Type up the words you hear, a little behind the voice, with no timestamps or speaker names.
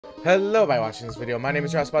Hello by watching this video. My name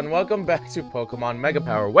is Josh, and welcome back to Pokemon Mega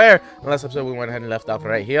Power, where in the last episode we went ahead and left off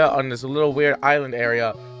right here on this little weird island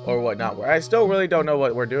area or whatnot, where I still really don't know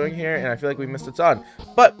what we're doing here, and I feel like we missed a ton.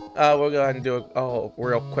 But we'll go ahead and do a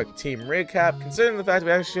real quick team recap, considering the fact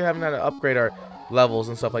we actually haven't had to upgrade our levels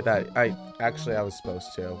and stuff like that. I was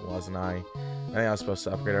supposed to, wasn't I? I think I was supposed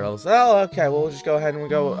to upgrade our levels. Oh, okay, well, we'll just go ahead and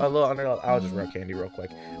go a little under. I'll just rock candy real quick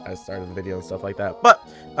at the start of the video and stuff like that. But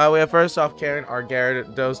we have first off Karen, our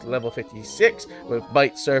Gyarados level 56 with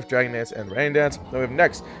Bite, Surf, Dragon Dance, and Rain Dance. Then we have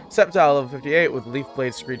next Sceptile level 58 with Leaf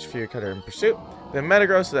Blade, Screech, Fury Cutter, and Pursuit. Then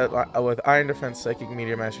Metagross with Iron Defense, Psychic,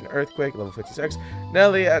 Meteor Mash, and Earthquake, level 56.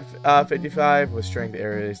 Nelly at 55 with Strength,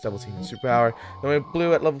 Air Release, Double Team, and Superpower. Then we have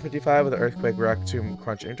Blue at level 55 with Earthquake, Rock Tomb,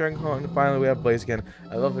 Crunch, and Dragon Claw. And finally we have Blaziken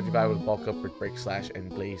at level 55 with Bulk Up, Break Slash, and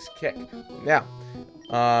Blaze Kick. Now,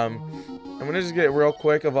 I'm gonna just get real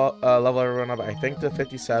quick of level everyone up. I think the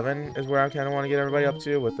 57 is where I kind of want to get everybody up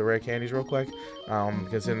to with the rare candies real quick.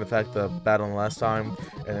 Considering the fact the battle last time,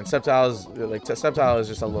 and then Sceptile is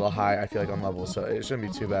just a little high, I feel like, on levels, so it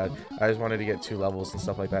shouldn't be too bad. I just wanted to get 2 levels and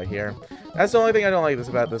stuff like that here. That's the only thing I don't like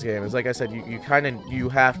about this game is, like I said, you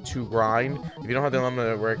have to grind. If you don't have the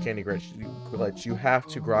unlimited rare candy glitch, you have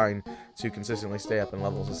to grind to consistently stay up in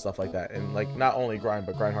levels and stuff like that, and like not only grind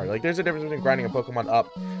but grind hard. Like there's a difference between grinding a Pokemon up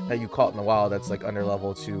that you caught in the wild that's like under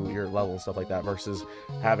level to your level and stuff like that versus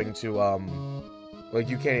having to like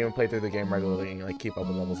you can't even play through the game regularly and like keep up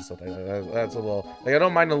with levels and stuff like that. That's a little, like, I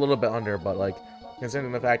don't mind a little bit under, but like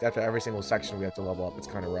considering the fact after every single section we have to level up, it's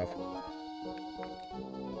kind of rough.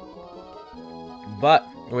 But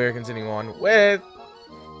we're continuing on with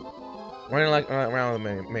running like around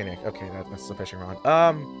the Maniac. Okay, that's sufficient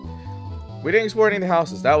round. We didn't explore any of the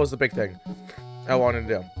houses. That was the big thing I wanted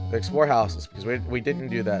to do. Explore houses, because we didn't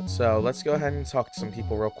do that. So let's go ahead and talk to some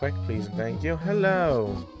people real quick, please and thank you.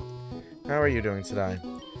 Hello. How are you doing today?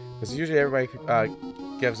 Because usually everybody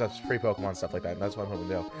gives us free Pokemon stuff like that, and that's what I'm hoping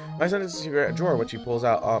to do. My son has a secret drawer, which he pulls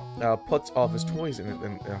out, puts all of his toys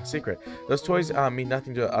in secret. Those toys mean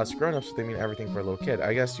nothing to us grown-ups, but they mean everything for a little kid.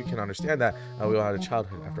 I guess you can understand that. We all had a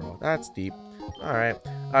childhood after all. That's deep. Alright.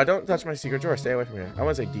 Don't touch my secret drawer. Stay away from here. I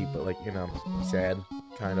wouldn't say deep, but like, you know, sad,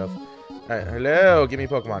 kind of. Alright, hello, give me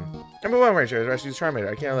Pokemon. Number 1 Ranger is Rescue Charmander.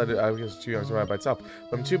 I can't let it, because it's too young to survive by itself.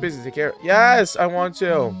 But I'm too busy to take care. Yes, I want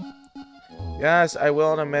to. Yes, I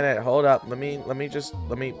will in a minute. Hold up. Let me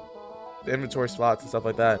inventory slots and stuff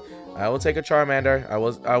like that. I will take a Charmander.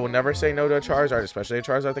 I will never say no to a Charizard, especially a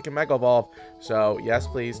Charizard that can Mega Evolve. So yes,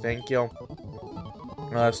 please, thank you.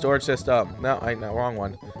 Storage system. No, wrong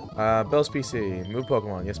one. Bill's PC. Move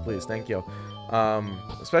Pokemon. Yes, please, thank you.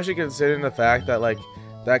 Especially considering the fact that like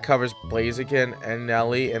that covers Blaziken and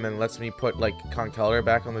Nelly, and then lets me put like Conkeldurr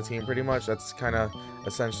back on the team pretty much. That's kind of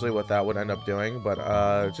essentially what that would end up doing. But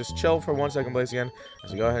just chill for 1 second, Blaziken.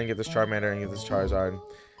 So go ahead and get this Charmander and get this Charizard.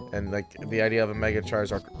 And like the idea of a Mega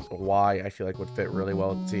Charizard Y, I feel like would fit really well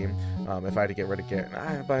with the team. If I had to get rid of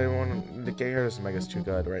Gyarados, but I don't want to get Gyarados. Mega's too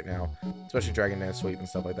good right now, especially Dragon Dance Sweep and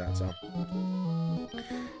stuff like that. So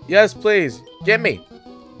yes, please, give me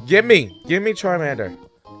Charmander.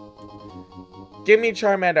 Give me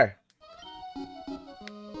Charmander.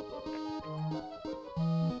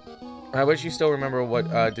 I wish you still remember what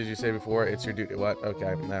did you say before? It's your duty. What?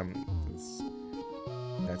 Okay.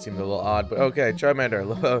 That seemed a little odd, but okay.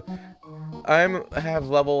 Charmander. I have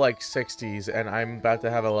level like 60s, and I'm about to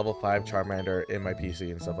have a level 5 Charmander in my PC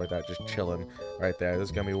and stuff like that, just chilling right there. This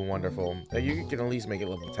is gonna be wonderful. You can at least make it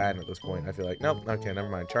level 10 at this point. I feel like nope. Okay, never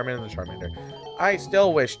mind. Charmander the Charmander. I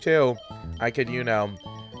still wish too I could, you know,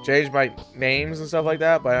 change my names and stuff like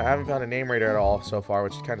that, but I haven't found a name reader at all so far,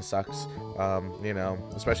 which kind of sucks. You know,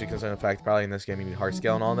 especially considering the fact probably in this game you need heart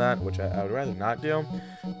scale and all that, which I would rather not do,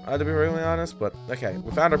 to be really honest. But okay, we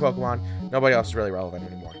found our Pokemon. Nobody else is really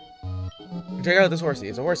relevant anymore. Check out this horsey.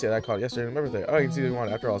 It's a horsey that I caught yesterday on my birthday. Oh, you can see the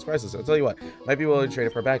one after all its prices. I'll tell you what, might be willing to trade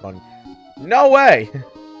it for a bag on. No way!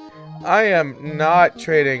 I am not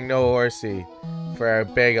trading no horsey for a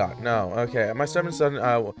Bagon. No. Okay, my stubborn son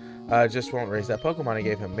just won't raise that Pokemon I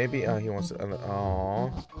gave him. Maybe he wants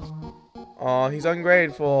to. Aw, he's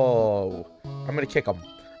ungrateful. I'm gonna kick him.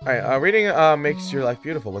 Alright, reading makes your life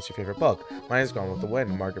beautiful. What's your favorite book? Mine is Gone with the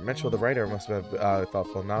Wind. Margaret Mitchell, the writer, must have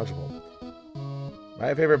thoughtful and knowledgeable.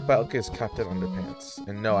 My favorite book is Captain Underpants.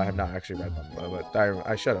 And no, I have not actually read them, but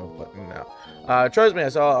I should have, but no. Trust me, I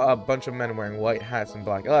saw a bunch of men wearing white hats and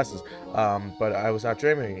black glasses, but I was not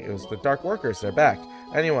dreaming. It was the Dark Workers. They're back.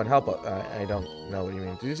 Anyone, help us. I don't know what you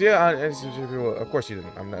mean. Did you see it on Of course you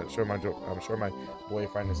didn't. I'm sure my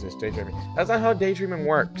boyfriend is just daydreaming. That's not how daydreaming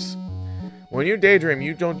works. When you daydream,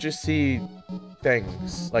 you don't just see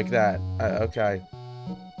things like that. Okay.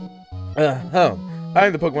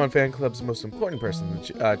 I'm the Pokemon fan club's most important person,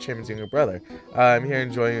 the chairman's younger brother. I'm here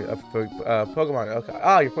enjoying a Pokemon. Okay.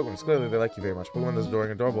 Ah, your Pokemon's clearly they like you very much. Pokemon is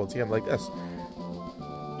adoring, adorable. TM like this.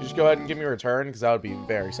 You just go ahead and give me a return, because that would be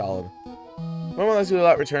very solid. Pokemon lets you a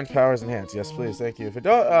lot. Returns powers enhanced. Yes, please. Thank you. If it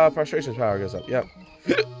don't, frustration's power goes up. Yep.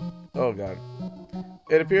 Oh god.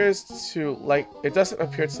 It doesn't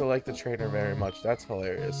appear to like the trainer very much. That's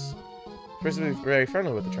hilarious. It appears to be very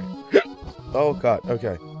friendly with the trainer. Oh god.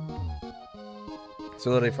 Okay. So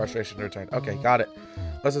literally frustration to return. Okay, got it.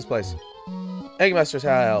 What's this place? Eggmaster's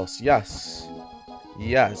house. Yes.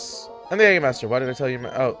 Yes. I'm the Eggmaster. Why did I tell you?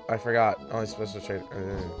 Oh, I forgot. Only special trade.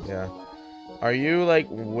 Yeah. Are you like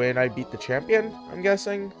when I beat the champion? I'm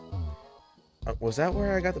guessing. Was that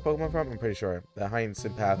where I got the Pokemon from? I'm pretty sure. The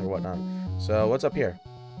Hyacinth path or whatnot. So what's up here?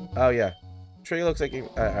 Oh yeah. Tree looks like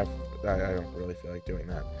I don't really feel like doing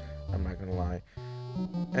that. I'm not gonna lie.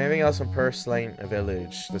 Anything else from Purslane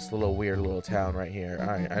Village? This little weird little town right here.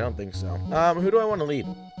 Alright, I don't think so. Who do I want to lead?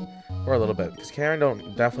 For a little bit. Because Karen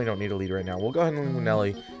definitely don't need a lead right now. We'll go ahead and leave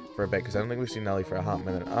Nelly for a bit, because I don't think we've seen Nelly for a hot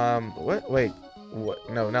minute. Wait. What?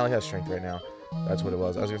 No, Nelly has strength right now. That's what it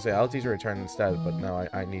was. I was gonna say, I'll teach her return instead, but no,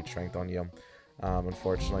 I need strength on you.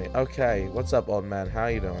 Unfortunately. Okay, what's up, old man? How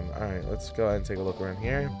you doing? Alright, let's go ahead and take a look around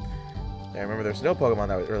here. Yeah, remember, there's no Pokemon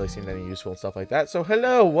that really seemed any useful and stuff like that. So,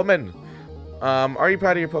 hello, woman! Are you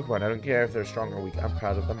proud of your Pokemon? I don't care if they're strong or weak. I'm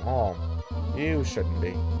proud of them all. You shouldn't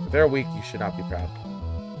be. If they're weak, you should not be proud.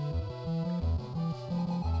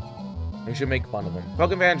 You should make fun of them.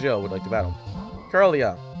 Pokemon Jill would like to battle.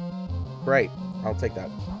 Curlia. Great. I'll take that.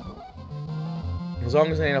 As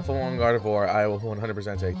long as it ain't a full-on Gardevoir, I will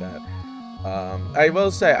 100% take that. I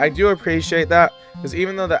will say, I do appreciate that, because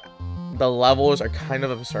even though the levels are kind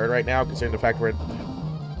of absurd right now, considering the fact we're in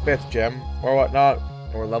 5th gym or whatnot,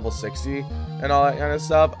 or level 60 and all that kind of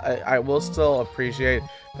stuff, I will still appreciate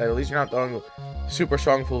that at least you're not throwing super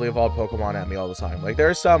strong fully evolved Pokemon at me all the time. Like,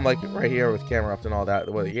 there's some, like right here with Camerupt and all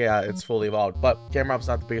that, where, yeah, it's fully evolved, but Camerupt's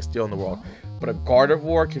not the biggest deal in the world. But a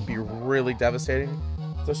Gardevoir could be really devastating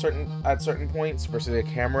at certain points, versus a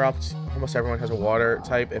Camerupt. Almost everyone has a water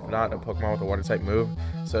type, if not a Pokemon with a water type move.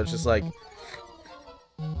 So it's just like,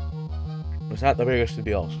 it's not the biggest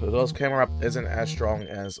deal. So those Camerupt isn't as strong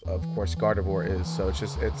as, of course, Gardevoir is. So it's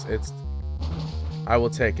just, it's I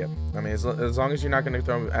will take it. I mean, as long as you're not going to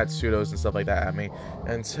throw at pseudos and stuff like that at me,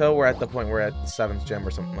 until we're at the point we're at the 7th gym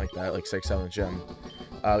or something like that, like 6th, 7th gym.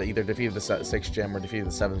 Either defeated the 6th gym or defeated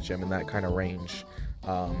the 7th gym in that kind of range.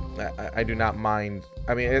 I do not mind.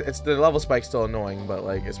 I mean, it's the level spike's still annoying, but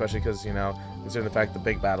like, especially because, you know, considering the fact the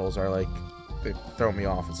big battles are like, they throw me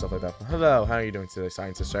off and stuff like that. Hello, how are you doing today,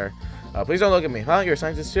 scientist, sir? Please don't look at me. Huh? You're a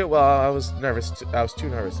scientist too? Well, I was nervous. I was too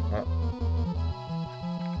nervous.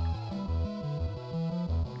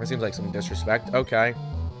 That seems like some disrespect. Okay.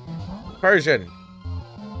 Persian.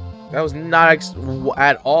 That was not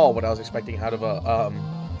at all what I was expecting out of a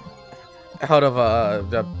out of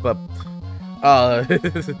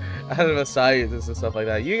a scientist and stuff like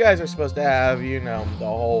that. You guys are supposed to have, you know, the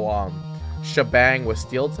whole shebang with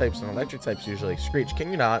steel types and electric types usually. Screech, can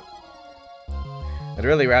you not? I'd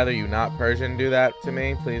really rather you not, Persian, do that to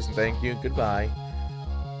me. Please and thank you. Goodbye.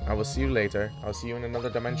 I will see you later. I'll see you in another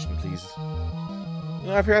dimension, please. You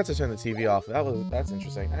know, I forgot to turn the TV off. That's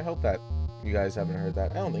interesting. I hope that you guys haven't heard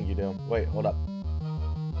that. I don't think you do. Wait, hold up.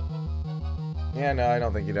 Yeah, no, I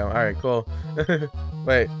don't think you do. Alright, cool.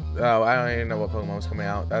 Wait, oh, I don't even know what Pokemon was coming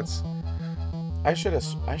out. That's... I should have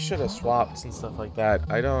swapped and stuff like that.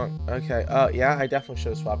 I don't... Okay, yeah, I definitely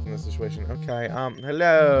should have swapped in this situation. Okay,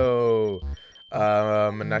 hello!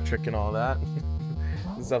 Manectric and all that.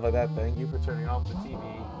 And stuff like that. Thank you for turning off the TV.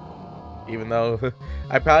 Even though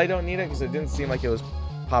I probably don't need it, because it didn't seem like it was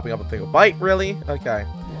popping up a thing. Bite, really? Okay.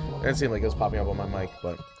 It didn't seem like it was popping up on my mic,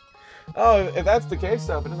 but... Oh, if that's the case,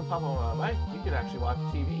 though, if it doesn't pop up on my mic, you can actually watch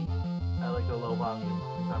TV at, like, a low volume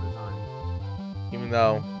from time to time. Even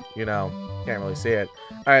though, you know, can't really see it.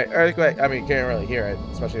 Alright, Earthquake, I mean, can't really hear it,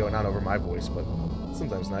 especially not over my voice, but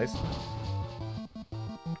sometimes nice.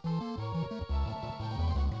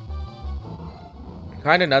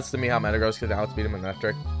 Kinda nuts to me how Metagross could outspeed him in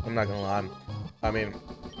Electric. I'm not gonna lie. I mean...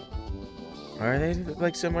 Are they,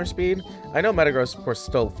 like, similar speed? I know Metagross, of course, is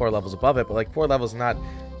still 4 levels above it, but, like, 4 levels is not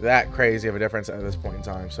that crazy of a difference at this point in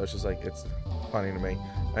time. So it's just, like, it's funny to me.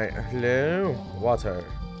 Alright, hello? Water.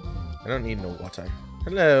 I don't need no water.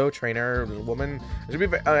 Hello, trainer, woman.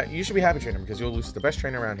 You should be happy, trainer, because you'll lose the best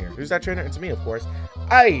trainer around here. Who's that trainer? It's me, of course.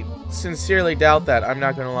 I sincerely doubt that. I'm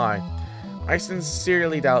not gonna lie. I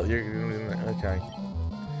sincerely doubt you're... Okay.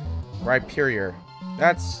 Rhyperior.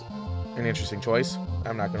 That's an interesting choice.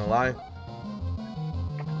 I'm not gonna lie.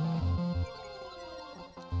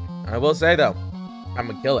 I will say, though, I'm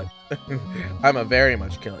gonna kill it. I'm a very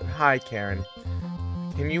much kill it. Hi, Karen.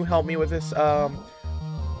 Can you help me with this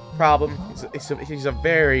problem? He's a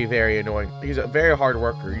very, very annoying. He's a very hard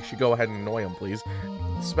worker. You should go ahead and annoy him, please.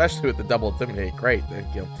 Especially with the double intimidate. Great,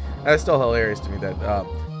 thank you. That's still hilarious to me that the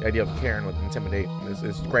idea of Karen with intimidate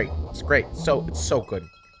is great. It's great. It's so good.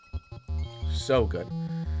 So good.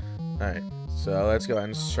 All right, so let's go ahead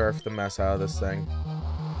and surf the mess out of this thing.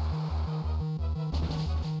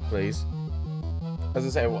 Please. I was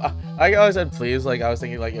gonna say, I always said please, like I was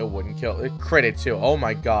thinking like it wouldn't kill. It critted too. Oh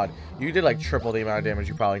my god. You did like triple the amount of damage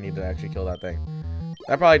you probably need to actually kill that thing.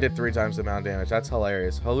 That probably did 3 times the amount of damage. That's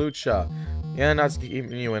hilarious. Halucha. Yeah, not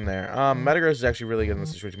keeping you in there. Metagross is actually really good in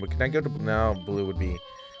this situation, but can I go to... No, Blue would be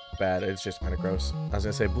bad. It's just Metagross. I was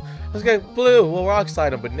gonna say, Blue will rock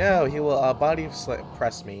slide him, but no, he will body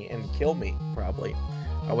press me and kill me, probably.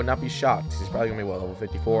 I would not be shocked. He's probably gonna be, what, level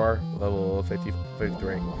 54? Level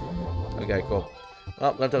 53. Okay, cool.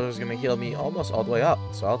 Well, Leftover's gonna heal me almost all the way up,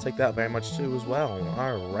 so I'll take that very much too as well.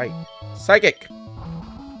 Alright. Psychic!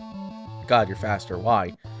 God, you're faster. Why?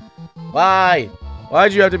 Why?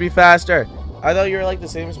 Why'd you have to be faster? I thought you were like the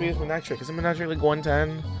same speed as Manectric. Isn't Manectric like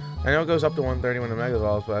 110? I know it goes up to 130 when the Mega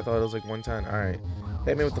Evolves, but I thought it was like 110. Alright.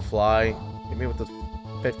 Hit me with the fly. Hit me with the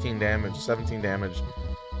 15 damage, 17 damage.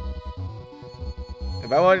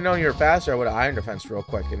 If I would have known you were faster, I would have Iron Defense real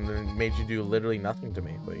quick and then made you do literally nothing to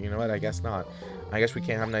me. But you know what? I guess not. I guess we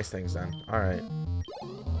can't have nice things then. Alright.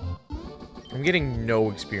 I'm getting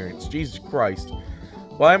no experience. Jesus Christ.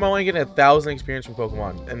 Why am I only getting 1,000 experience from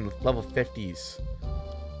Pokemon and level 50s?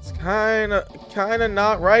 It's kinda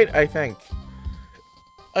not right, I think.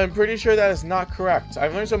 I'm pretty sure that is not correct.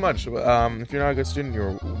 I've learned so much. If you're not a good student,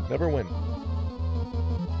 you'll never win.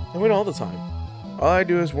 I win all the time. All I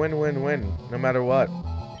do is win, win, win, no matter what.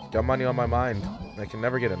 Got money on my mind. I can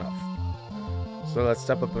never get enough. So let's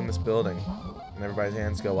step up in this building. And everybody's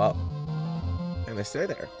hands go up. And they stay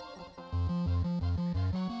there.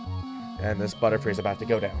 And this Butterfree is about to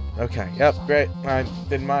go down. Okay, yep, great. I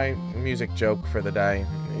did my music joke for the day.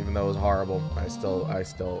 Even though it was horrible, I'm still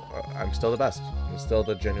the best. I'm still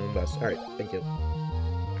the genuine best. Alright, thank you.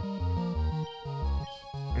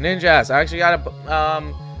 Ninjas. I actually got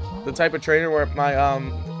the type of trainer where my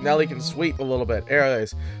Nelly can sweep a little bit.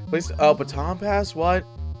 Airways. Please. Oh, Baton Pass? What?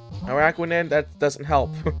 Araquanid? That doesn't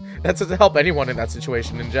help. That doesn't help anyone in that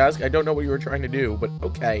situation. Ninjas. I don't know what you were trying to do, but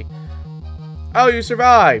okay. Oh, you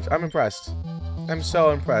survived. I'm impressed. I'm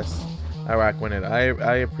so impressed. Araquanid.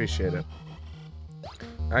 I appreciate it.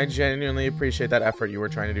 I genuinely appreciate that effort you were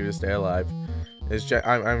trying to do to stay alive.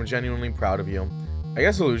 I'm genuinely proud of you. I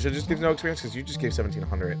guess Lucia just gives no experience because you just gave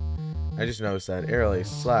 1,700. I just noticed that. Airly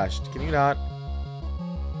slashed. Can you not?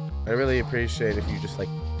 I really appreciate if you just like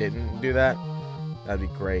didn't do that. That'd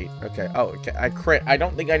be great. Okay. Oh, okay. I crit. I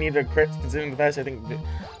don't think I need to crit considering the fact I think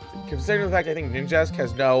Ninjask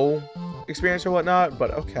has no experience or whatnot.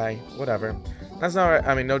 But okay, whatever. That's not right.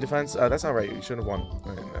 I mean, no defense. That's not right. You should have won.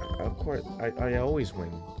 Of course, I always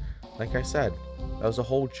win. Like I said, that was a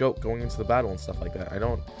whole joke going into the battle and stuff like that. I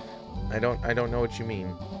don't know what you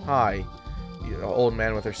mean. Hi, you old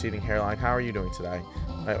man with a receding hairline. How are you doing today?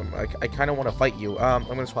 I kind of want to fight you. I'm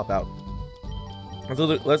gonna swap out.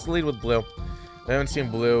 Let's lead with Blue. I haven't seen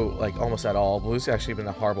Blue like almost at all. Blue's actually been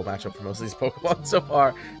a horrible matchup for most of these Pokemon so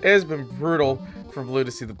far. It has been brutal for Blue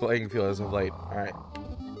to see the playing field as of late. All right.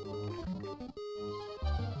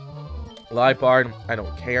 Liepard, I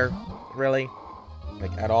don't care, really,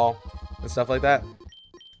 like, at all, and stuff like that.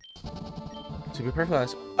 To be perfectly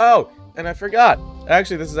honest. Oh, and I forgot.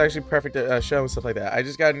 Actually, this is actually perfect show and stuff like that. I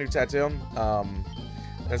just got a new tattoo,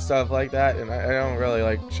 and stuff like that, and I don't really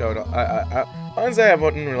like showing off. I honestly, I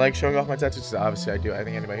wouldn't really like showing off my tattoos. Obviously, I do. I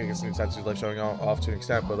think anybody who gets new tattoos like showing off to an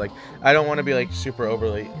extent, but like, I don't want to be like super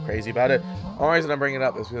overly crazy about it. The only reason I'm bringing it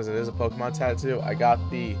up is because it is a Pokemon tattoo. I got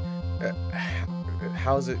the.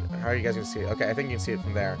 How are you guys gonna see it? Okay, I think you can see it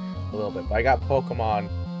from there a little bit. But I got Pokemon.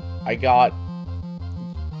 I got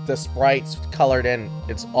the sprites colored in.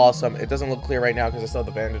 It's awesome. It doesn't look clear right now because I still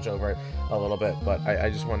have the bandage over it a little bit. But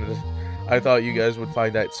I just wanted to. I thought you guys would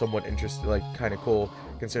find that somewhat interesting, like kind of cool,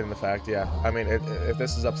 considering the fact. Yeah, I mean, if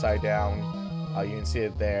this is upside down, you can see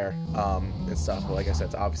it there and stuff. But like I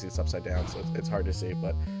said, obviously it's upside down, so it's hard to see.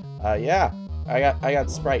 But yeah, I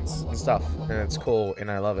got sprites and stuff, and it's cool,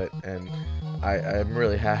 and I love it, and I'm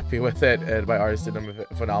really happy with it, and my artist did a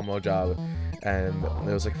phenomenal job, and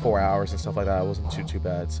it was like 4 hours and stuff like that. It wasn't too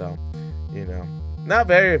bad, so, you know, not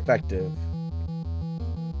very effective.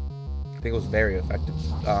 I think it was very effective.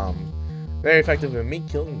 Very effective in me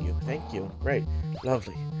killing you. Thank you. Great.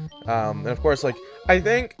 Lovely. And of course, like, I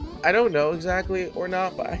don't know exactly or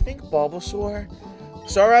not, but I think Bulbasaur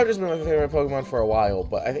Staraptor's been my favorite Pokemon for a while,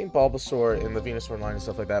 but I think Bulbasaur in the Venusaur line and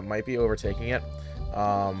stuff like that might be overtaking it.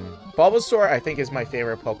 Bulbasaur, I think, is my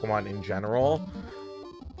favorite Pokemon in general.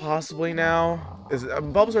 Possibly now.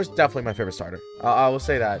 Bulbasaur is definitely my favorite starter. I will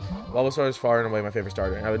say that. Bulbasaur is far and away my favorite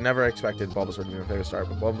starter. And I would never expected Bulbasaur to be my favorite starter,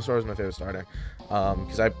 but Bulbasaur is my favorite starter.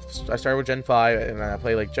 Because I started with Gen 5, and then I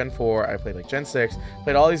played like Gen 4, I played like Gen 6,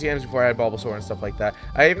 played all these games before I had Bulbasaur and stuff like that.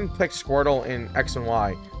 I even picked Squirtle in X and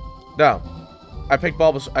Y. No. I picked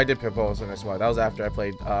Bulbasaur. I did pick Bulbasaur in X and Y. That was after I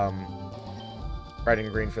played Red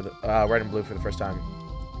and Green for the Red and Blue for the first time.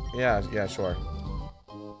 Yeah, sure.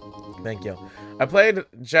 Thank you. I played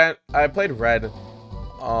Red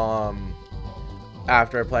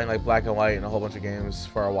after playing like Black and White and a whole bunch of games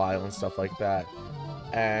for a while and stuff like that.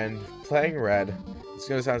 And playing Red, it's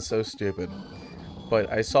gonna sound so stupid,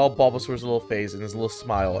 but I saw Bulbasaur's little face and his little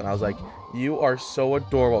smile, and I was like, you are so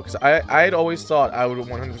adorable. Because I had always thought I would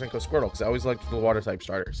 100% go Squirtle, because I always liked the water type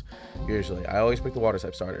starters. Usually I always pick the water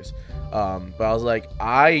type starters, but I was like,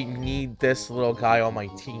 I need this little guy on my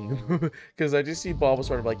team. Because I just see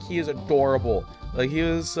Bulbasaur and I'm like, he is adorable. Like, he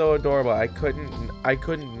was so adorable. I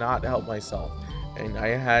couldn't not help myself, and I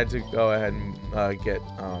had to go ahead and get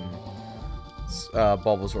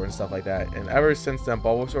Bulbasaur and stuff like that. And ever since then,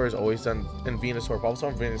 Bulbasaur has always done, and Bulbasaur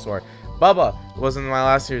and Venusaur, Bubba was in my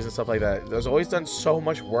last series and stuff like that. There's always done so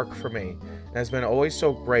much work for me, and it's been always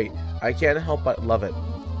so great. I can't help but love it.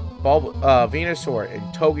 Venusaur and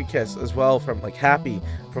Togekiss as well, from like Happy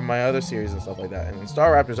from my other series and stuff like that. And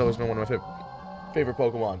Staraptor's always been one of my favorite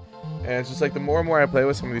Pokemon. And it's just like the more and more I play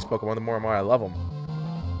with some of these Pokemon, the more and more I love them.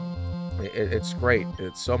 It's great.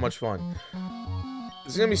 It's so much fun.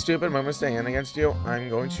 This is gonna be stupid, but I'm gonna stay in against you. I'm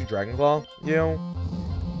going to Dragon Ball you.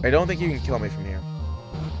 I don't think you can kill me from here.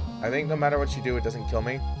 I think no matter what you do, it doesn't kill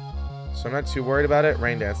me. So I'm not too worried about it.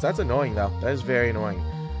 Rain Dance. That's annoying, though. That is very annoying.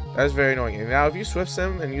 That is very annoying. And now if you Swift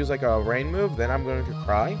Sim and use like a rain move, then I'm going to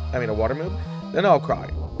cry. I mean a water move. Then I'll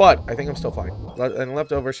cry. But I think I'm still fine. And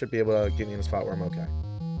Leftover should be able to get me in a spot where I'm okay.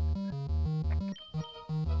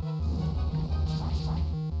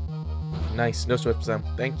 Nice. No Swift Sim.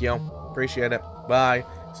 Thank you. Appreciate it. Bye.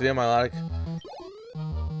 See you, my luck.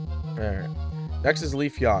 Alright. Next is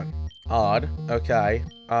Leafeon. Odd. Okay.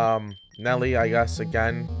 Nelly, I guess,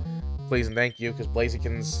 again. Please and thank you, because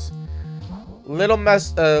Blaziken's little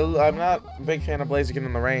mess. I'm not a big fan of Blaziken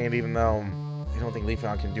in the rain, even though I don't think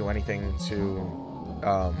Leafeon can do anything to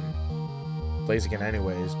Blaziken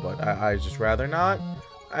anyways, but I just rather not,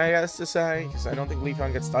 I guess to say, because I don't think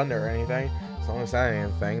Leafeon gets thunder or anything. As long as that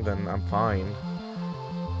ain't anything, then I'm fine.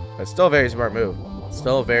 But it's still a very smart move.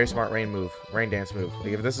 Still a very smart rain move. Rain dance move.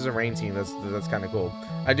 Like, if this is a rain team, that's kind of cool.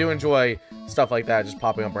 I do enjoy stuff like that just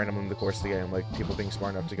popping up randomly in the course of the game. Like, people being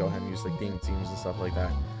smart enough to go ahead and use, like, theme teams and stuff like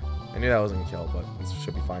that. I knew that wasn't going to kill, but this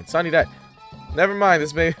should be fine. Sunny Day. Never mind.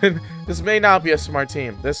 This may not be a smart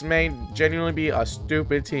team. This may genuinely be a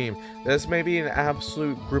stupid team. This may be an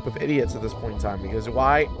absolute group of idiots at this point in time. Because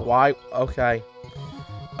why? Okay.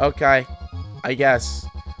 Okay. I guess.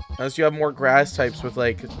 Unless you have more grass types with,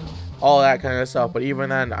 like, all that kind of stuff. But even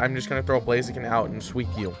then, I'm just going to throw Blaziken out and sweep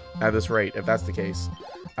you at this rate, if that's the case.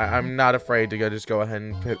 I'm not afraid to just go ahead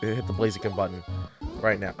and hit the Blaziken button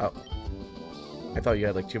right now. Oh. I thought you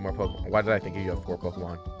had, like, 2 more Pokemon. Why did I think you had 4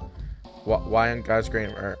 Pokemon? Why on God's Green,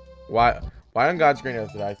 or why on God's Green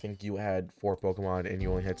Earth did I think you had 4 Pokemon and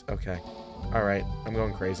you only hit... Okay. Alright. I'm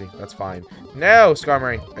going crazy. That's fine. No,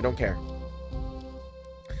 Skarmory. I don't care.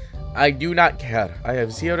 I do not care. I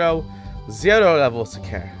have zero levels to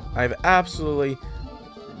care. I have absolutely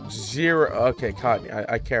 0... Okay, Cotton,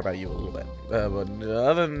 I care about you a little bit. But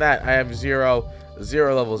other than that, I have zero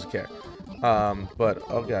levels of care. But,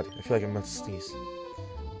 oh god, I feel like I'm about to sneeze.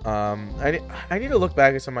 I need to look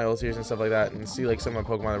back at some of my old series and stuff like that and see, like, some of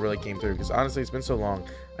my Pokemon that really came through. Because, honestly, it's been so long,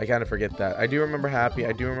 I kind of forget that. I do remember Happy,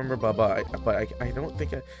 I do remember Bubba, but I don't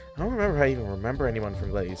think I don't remember if I even remember anyone from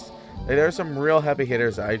Blaze. Like, there are some real heavy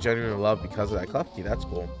hitters that I genuinely love because of that Klefki. That's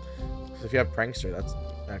cool. So if you have Prankster, that's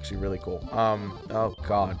actually really cool. Oh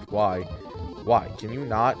god, why? Can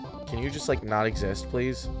you just, like, not exist,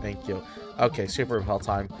 please? Thank you. Okay, Super Repel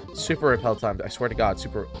time. Super Repel time. I swear to god,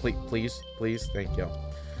 please, thank you.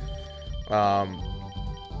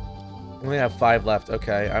 Only have 5 left.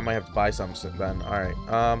 Okay, I might have to buy some then. Alright,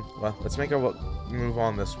 well, let's make our move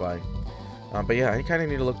on this way. But yeah, I kind of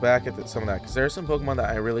need to look back at some of that, because there are some Pokemon that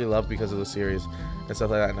I really love because of the series and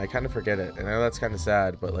stuff like that, and I kind of forget it. And I know that's kind of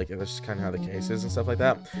sad, but, like, that's just kind of how the case is and stuff like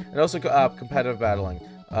that. And also, competitive battling.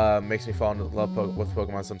 makes me fall in love with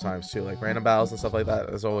Pokemon sometimes too. Like random battles and stuff like that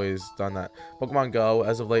has always done that. Pokemon Go,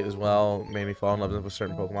 as of late as well, made me fall in love with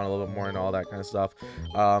certain Pokemon a little bit more and all that kind of stuff.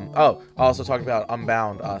 Oh, also talking about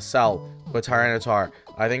Unbound, Cell with Tyranitar.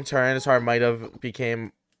 I think Tyranitar might have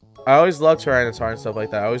became... I always loved Tyranitar and stuff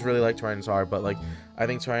like that. I always really liked Tyranitar, but like I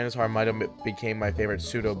think Tyranitar might have became my favorite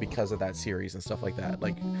pseudo because of that series and stuff like that.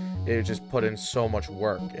 Like it just put in so much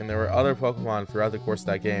work, and there were other Pokemon throughout the course of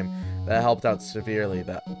that game that helped out severely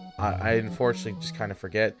that I unfortunately just kind of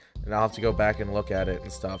forget, and I'll have to go back and look at it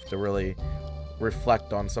and stuff to really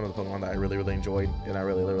reflect on some of the Pokemon that I really enjoyed and I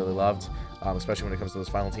really loved, especially when it comes to those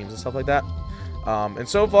final teams and stuff like that. And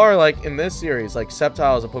so far, like in this series, like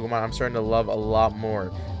Sceptile is a Pokemon I'm starting to love a lot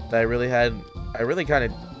more. That I really kind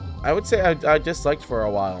of, I would say I disliked for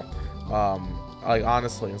a while, like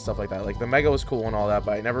honestly and stuff like that. Like the Mega was cool and all that,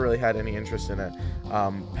 but I never really had any interest in it,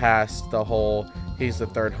 past the whole he's the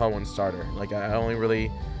third Hoenn starter. Like I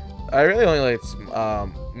really only liked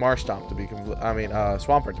Marshtomp to be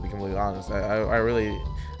Swampert to be completely honest.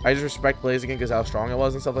 I just respect Blaziken because how strong it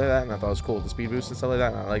was and stuff like that, and I thought it was cool with the speed boost and stuff like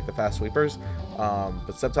that, and I like the fast sweepers.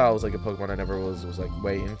 But Sceptile was like a Pokemon I never was like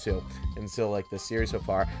way into until like this series so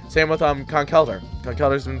far. Same with Conkeldurr.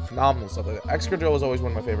 Conkeldurr's been phenomenal and stuff like that. Excadrill was always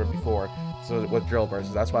one of my favorite before, so with Drillbur,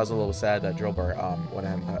 so that's why I was a little sad that Drillbur went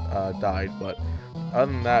and died. But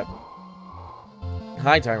other than that,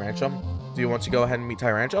 hi Tyranchum. Do you want to go ahead and meet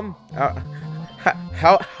Tyranchum?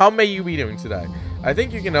 How may you be doing today? I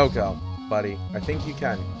think you can Oko, buddy. I think you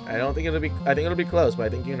can. I think it'll be close, but I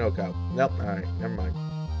think you can Oko. Nope. All right. Never mind.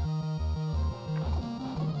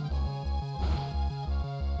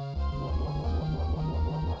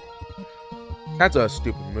 That's a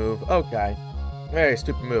stupid move. Okay. Very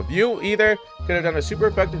stupid move. You either could have done a super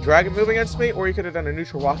effective dragon move against me, or you could have done a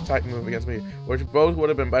neutral rock type move against me, which both would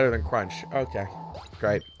have been better than Crunch. Okay.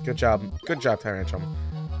 Great. Good job. Good job, Tyranchum.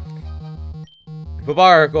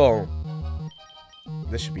 Barbaracle.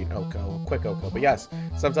 This should be an Oko. Quick Oko. But yes,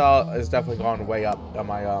 Sceptile has definitely gone way up on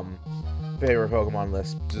my favorite Pokemon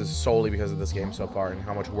list, just solely because of this game so far and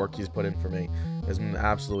how much work he's put in for me. It's been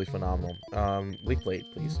absolutely phenomenal. Leaf Blade,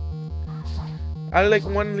 please. I'd like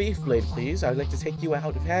one Leaf Blade, please. I'd like to take you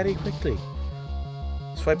out very quickly.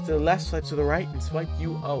 Swipe to the left, swipe to the right, and swipe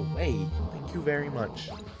you away. Thank you very much.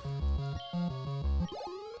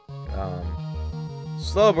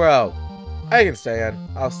 Slowbro. I can stay in.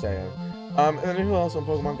 I'll stay in. And then who else on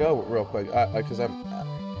Pokemon Go real quick? Because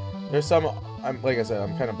there's some, like I said,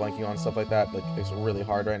 I'm kind of blanking on stuff like that. Like, it's really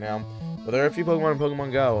hard right now. But there are a few Pokemon in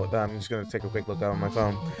Pokemon Go that I'm just going to take a quick look at on my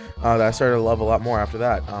phone. That I started to love a lot more after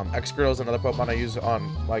that. Excadrill is another Pokemon I use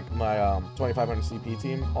on, like, my 2500 CP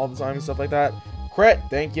team all the time and stuff like that. Crit!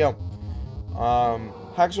 Thank you.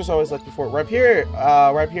 Haxorus always liked before. Rhyperior,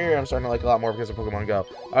 I'm starting to like a lot more because of Pokemon Go.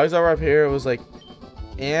 I always thought Rhyperior was like,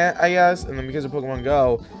 eh, I guess. And then because of Pokemon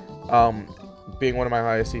Go, being one of my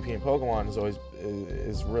highest CP in Pokemon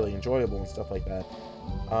is really enjoyable and stuff like that.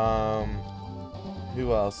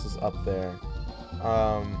 Who else is up there?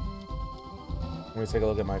 Let me take a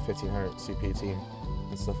look at my 1500 CP team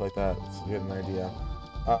and stuff like that to get an idea.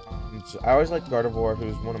 I always liked Gardevoir,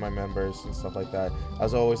 who's one of my members and stuff like that. I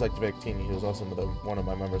was always liked Victini, who was also one of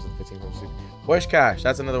my members of the 1500 CP. Wishcash,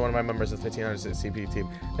 that's another one of my members of the 1500 CP team.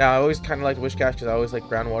 Now, I always kind of liked Wishcash because I always liked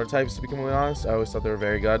groundwater types, to be completely honest. I always thought they were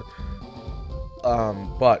very good.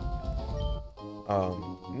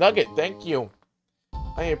 Nugget, thank you.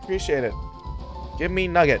 I appreciate it. Give me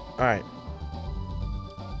Nugget. Alright.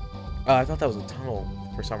 I thought that was a tunnel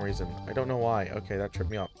for some reason. I don't know why. Okay, that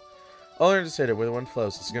tripped me up. I'll learn to say it where the wind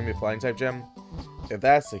flows. This is going to be a flying type gym. If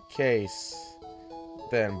that's the case,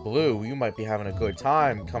 then Blue, you might be having a good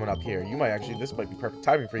time coming up here. You might actually, this might be perfect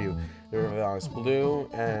timing for you. To be really honest, Blue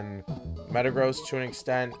and Metagross to an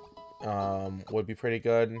extent would be pretty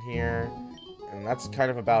good in here. And that's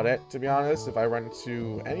kind of about it, to be honest. If I run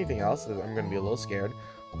into anything else, I'm going to be a little scared.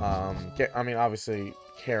 I mean, obviously,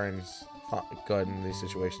 Karen's good in these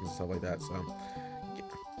situations and stuff like that, so...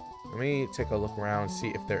 Let me take a look around and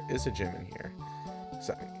see if there is a gym in here.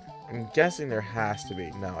 So, I'm guessing there has to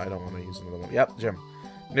be. No, I don't want to use another one. Yep, gym.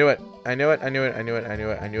 Knew it. I knew it. I knew it. I knew it. I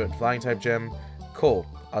knew it. I knew it. Flying type gym. Cool.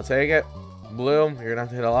 I'll take it. Blue, you're going to have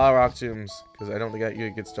to hit a lot of rock tombs because I don't think you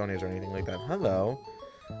get Stone Age or anything like that. Hello.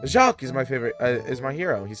 Jacques is my favorite, is my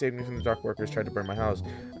hero. He saved me from the Dark Workers, tried to burn my house.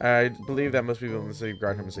 I believe that most people in the city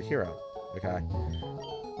regard him as a hero. Okay.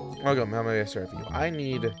 Welcome, how may I serve you? I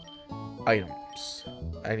need items.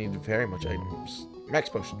 I need very much items. Max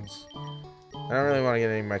potions. I don't really want to get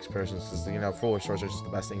any max potions because, you know, Foolish Swords are just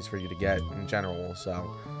the best things for you to get in general,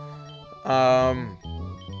 so. I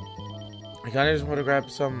kind of just want to grab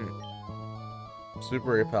some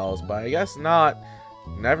Super Repels, but I guess not.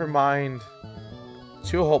 Never mind.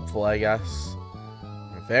 Too hopeful, I guess.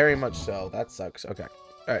 Very much so. That sucks. Okay.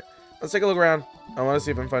 Alright. Let's take a look around. I want to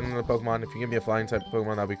see if I'm finding another Pokemon. If you give me a flying type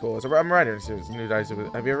Pokemon, that'd be cool. So I'm a writer. So it's new dice. Have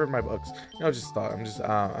you ever read my books? No, just thought.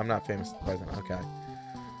 I'm not famous present. Okay.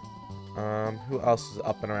 Who else is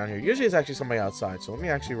up and around here? Usually it's actually somebody outside. So let me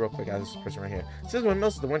actually real quick ask this person right here. It says when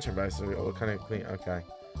most of the winter by, so it'll kind of clean. Okay.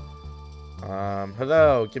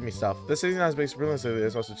 Hello. Give me stuff. This city's not as big as Berlin, so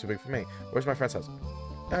it's also too big for me. Where's my friend's house?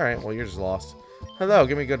 Alright, well, you're just lost. Hello.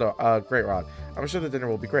 Give me a good, great rod. I'm sure the dinner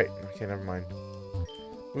will be great. Okay, never mind.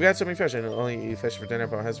 We got so many fish. I only eat fish for dinner,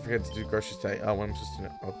 but I have to forget to do groceries today. Oh, what am I supposed to do?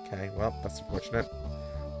 Okay, well, that's unfortunate.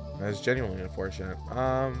 That is genuinely unfortunate.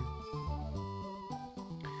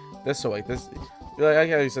 This way. This, like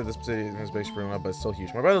how you said, this city is based for but it's still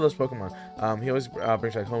huge. My brother loves Pokemon. He always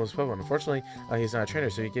brings back home his Pokemon. Unfortunately, he's not a trainer,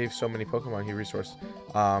 so he gave so many Pokemon he resourced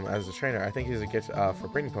as a trainer. I think he's a gift for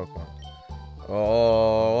breeding Pokemon.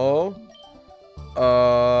 Oh.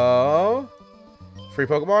 Free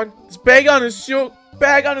Pokemon? This Bagon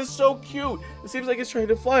is so cute. It seems like it's trying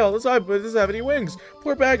to fly all the time, but it doesn't have any wings.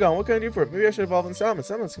 Poor Bagon. What can I do for it? Maybe I should evolve in Salmon.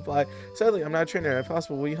 Salmon can fly. Sadly, I'm not a trainer. If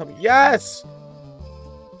possible, will you help me? Yes!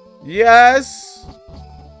 Yes!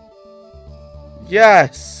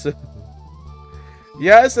 Yes!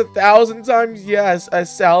 Yes, 1,000 times yes. As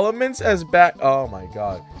Salamence as back. Oh my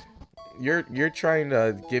god. You're trying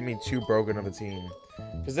to give me too broken of a team.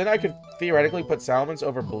 Because then I could theoretically put Salamence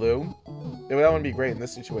over Blue. That wouldn't be great in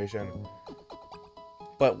this situation.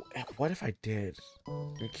 But what if I did?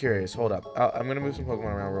 I'm curious. Hold up. I'm going to move some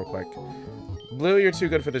Pokemon around real quick. Blue, you're too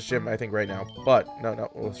good for this gym, I think, right now. But, no,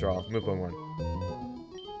 we'll withdraw. Move Pokemon.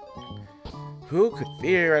 Who could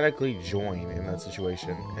theoretically join in that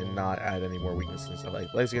situation and not add any more weaknesses and stuff? Like,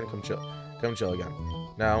 Blaziken, come chill. Come chill again.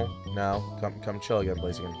 No. Come chill again,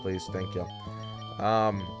 Blaziken, please. Thank you.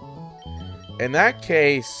 In that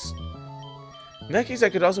case, I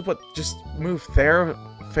could also move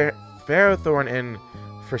Ferrothorn in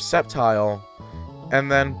for Sceptile, and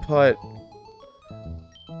then put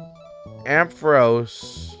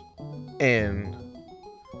Ampharos in,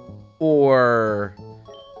 or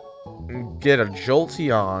get a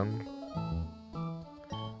Jolteon,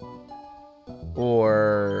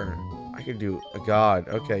 or I could do a God.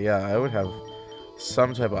 Okay, yeah, I would have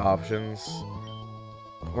some type of options.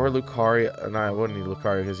 Or Lucario. No, I wouldn't need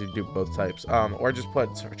Lucario because he'd do both types. Or just put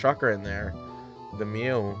Trucker in there. The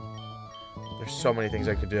Mew. There's so many things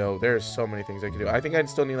I could do. There's so many things I could do. I think I'd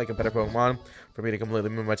still need like a better Pokemon for me to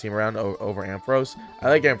completely move my team around over Ampharos. I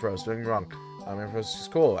like Ampharos, don't get me wrong. Ampharos is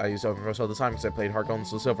cool. I use Ampharos all the time because I played Heart Gold and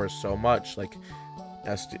Soul Silver so much. Like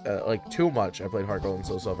too much. I played Heart Gold and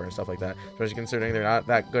Soul Silver and stuff like that. Especially considering they're not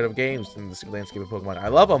that good of games in this landscape of Pokemon. I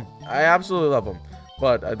love them. I absolutely love them.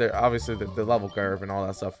 But they're obviously the level curve and all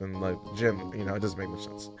that stuff in like gym, you know, it doesn't make much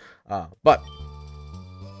sense. But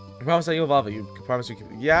I promise that you'll evolve it. You promise you keep.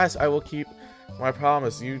 Yes, I will keep my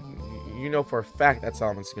promise. You know for a fact that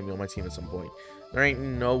Salamence is gonna be on my team at some point. There ain't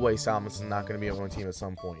no way Salamence is not gonna be on my team at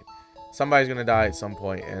some point. Somebody's gonna die at some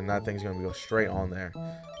point, and that thing's gonna go straight on there.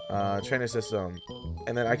 Trainer system,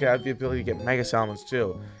 and then I could have the ability to get Mega Salamence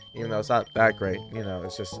too, even though it's not that great. You know,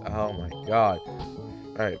 it's just oh my god.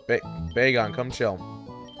 Alright, Bagon, come chill.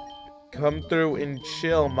 Come through and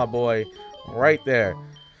chill, my boy. Right there.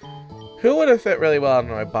 Who would have fit really well in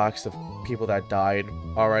my box of people that died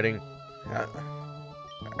already?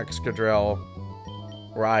 Excadrill,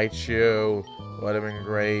 Raichu would have been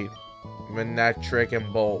great. Manectric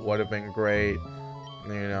and Bolt would have been great.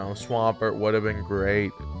 You know, Swampert would have been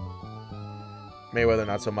great. Mayweather,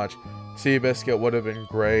 not so much. Seabiscuit would have been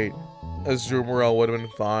great. Azumarill would have been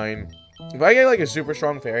fine. If I get like a super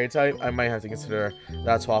strong fairy type, I might have to consider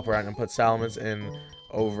that swap around and put Salamence in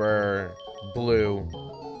over Blue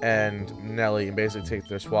and Nelly and basically take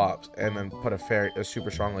their swaps and then put a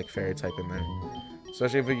super strong like fairy type in there.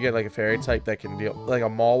 Especially if we get like a fairy type that can deal like a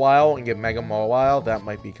Mawile and get Mega Mawile, that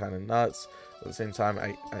might be kind of nuts. At the same time,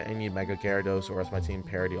 I need Mega Gyarados or else my team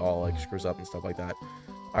parity all like screws up and stuff like that.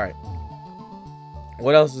 Alright.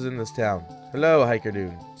 What else is in this town? Hello, hiker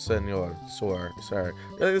dude. Senor. Sir.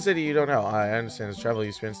 You're the city you don't know. I understand as travel you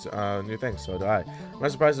experience new things, so do I. I'm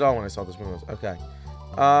not surprised at all when I saw this movie. Okay.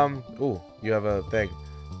 Ooh, you have a thing.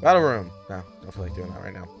 Battle room. No, don't feel like doing that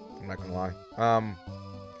right now. I'm not gonna lie.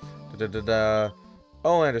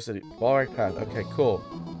 Olander City. Ballrack Path. Okay, cool.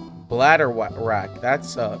 Bladder Rack.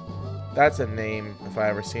 That's a name if I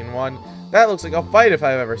ever seen one. That looks like a fight if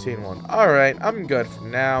I've ever seen one. Alright, I'm good for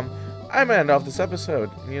now. I'm gonna end off this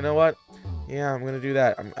episode. You know what? Yeah, I'm gonna do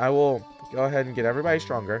that. I will go ahead and get everybody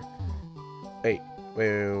stronger. Wait.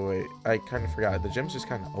 I kind of forgot. The gym's just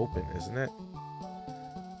kind of open, isn't it?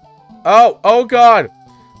 Oh god!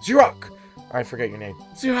 Xerox! I forget your name.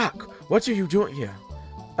 Xerox, what are you doing here?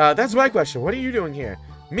 That's my question. What are you doing here?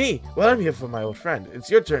 Me? Well, I'm here for my old friend. It's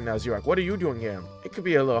your turn now, Xerox. What are you doing here? It could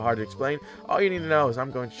be a little hard to explain. All you need to know is I'm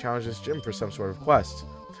going to challenge this gym for some sort of quest.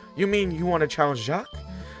 You mean you want to challenge Jacques?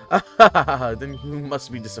 Then you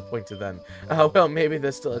must be disappointed then. Well, maybe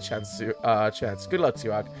there's still a chance. Good luck,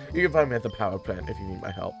 Xerox. You can find me at the power plant if you need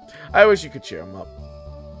my help. I wish you could cheer him up.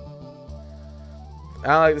 I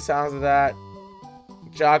don't like the sounds of that.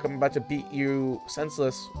 Jock, I'm about to beat you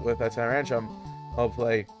senseless with a Tyrantrum,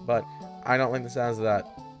 hopefully, but I don't like the sounds of that.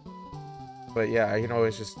 But yeah, I can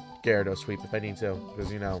always just Gyarados sweep if I need to,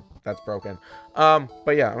 because, you know, that's broken.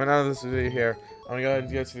 But yeah, I'm gonna end this video here. I'm gonna go ahead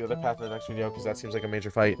and go to the other path in the next video, because that seems like a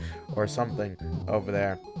major fight or something over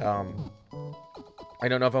there. I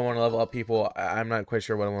don't know if I want to level up people. I'm not quite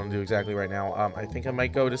sure what I want to do exactly right now. I think I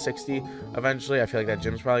might go to 60 eventually. I feel like that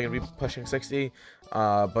gym's probably going to be pushing 60.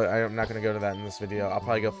 But I'm not going to go to that in this video. I'll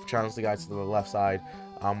probably go challenge the guys to the left side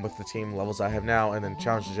with the team levels I have now. And then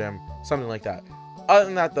challenge the gym. Something like that. Other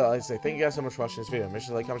than that, though, I'd say thank you guys so much for watching this video. Make sure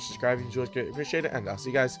to like, comment, subscribe if you enjoyed it. Appreciate it. And I'll see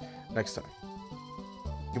you guys next time.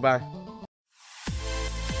 Goodbye.